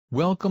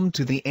Welcome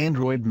to the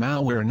Android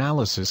Malware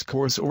Analysis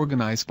course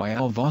organized by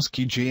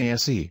Alvasky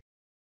JSC.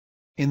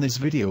 In this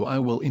video I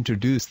will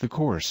introduce the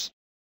course.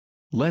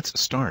 Let's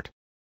start.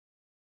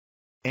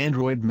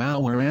 Android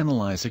Malware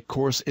Analysis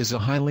course is a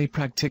highly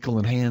practical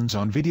and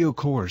hands-on video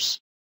course.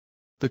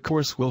 The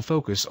course will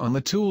focus on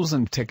the tools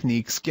and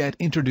techniques get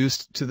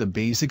introduced to the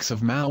basics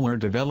of malware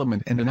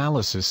development and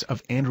analysis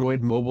of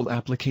Android mobile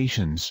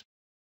applications.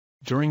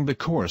 During the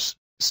course,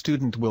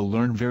 student will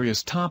learn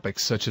various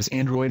topics such as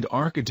Android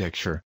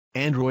architecture,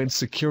 Android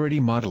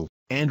security model,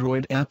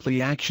 Android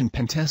application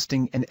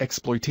pentesting and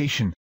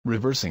exploitation,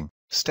 reversing,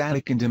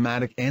 static and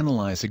dynamic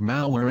analyzing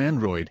malware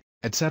Android,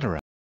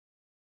 etc.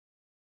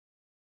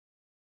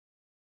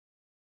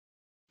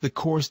 The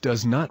course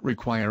does not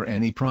require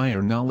any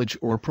prior knowledge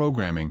or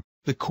programming.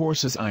 The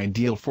course is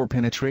ideal for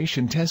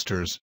penetration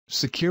testers,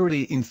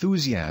 security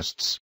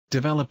enthusiasts,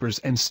 developers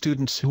and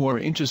students who are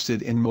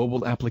interested in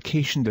mobile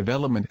application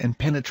development and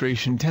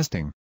penetration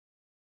testing.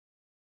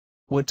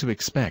 What to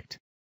expect?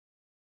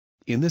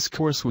 In this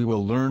course we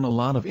will learn a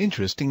lot of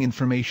interesting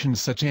information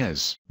such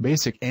as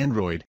basic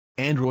Android,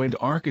 Android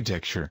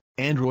architecture,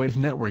 Android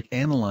network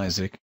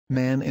analysis,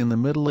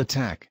 man-in-the-middle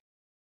attack,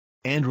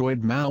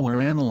 Android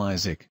malware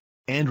analysis,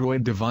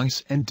 Android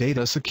device and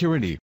data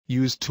security,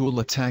 use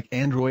tool attack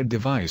Android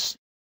device,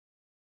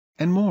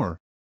 and more.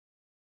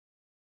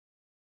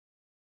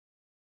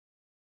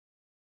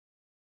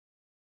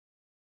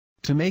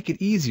 To make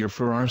it easier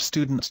for our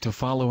students to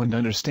follow and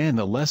understand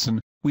the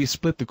lesson, we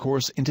split the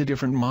course into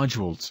different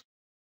modules.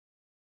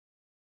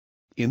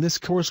 In this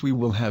course we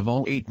will have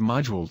all 8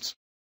 modules.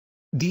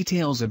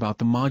 Details about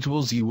the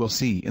modules you will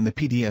see in the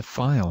PDF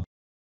file.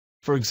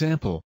 For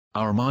example,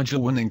 our Module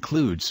 1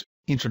 includes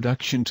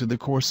Introduction to the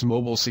course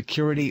Mobile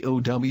Security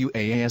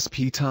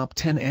OWASP Top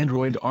 10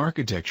 Android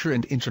Architecture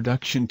and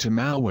Introduction to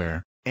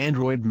Malware,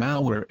 Android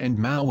Malware and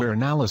Malware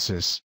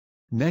Analysis.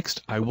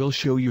 Next I will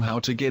show you how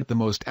to get the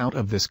most out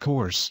of this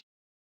course.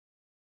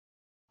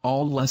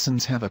 All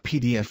lessons have a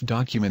PDF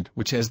document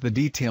which has the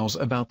details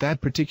about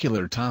that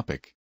particular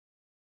topic.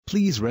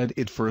 Please read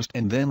it first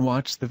and then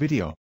watch the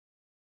video.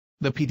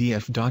 The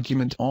PDF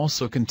document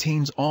also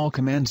contains all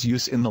commands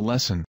used in the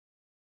lesson.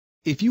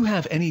 If you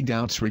have any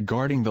doubts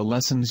regarding the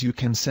lessons you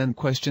can send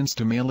questions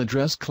to mail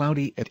address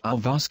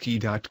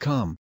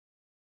cloudy@alvasky.com.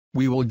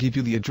 We will give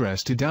you the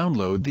address to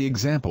download the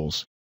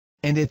examples.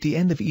 And at the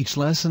end of each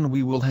lesson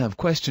we will have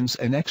questions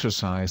and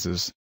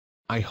exercises.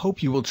 I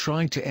hope you will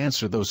try to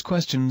answer those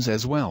questions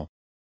as well.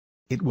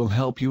 It will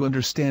help you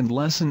understand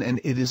lesson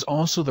and it is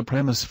also the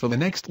premise for the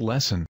next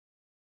lesson.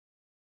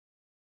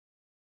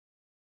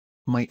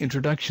 My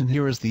introduction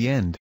here is the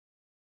end.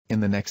 In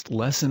the next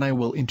lesson I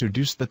will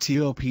introduce the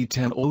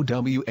TOP10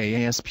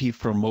 OWASP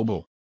for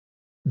mobile.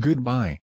 Goodbye.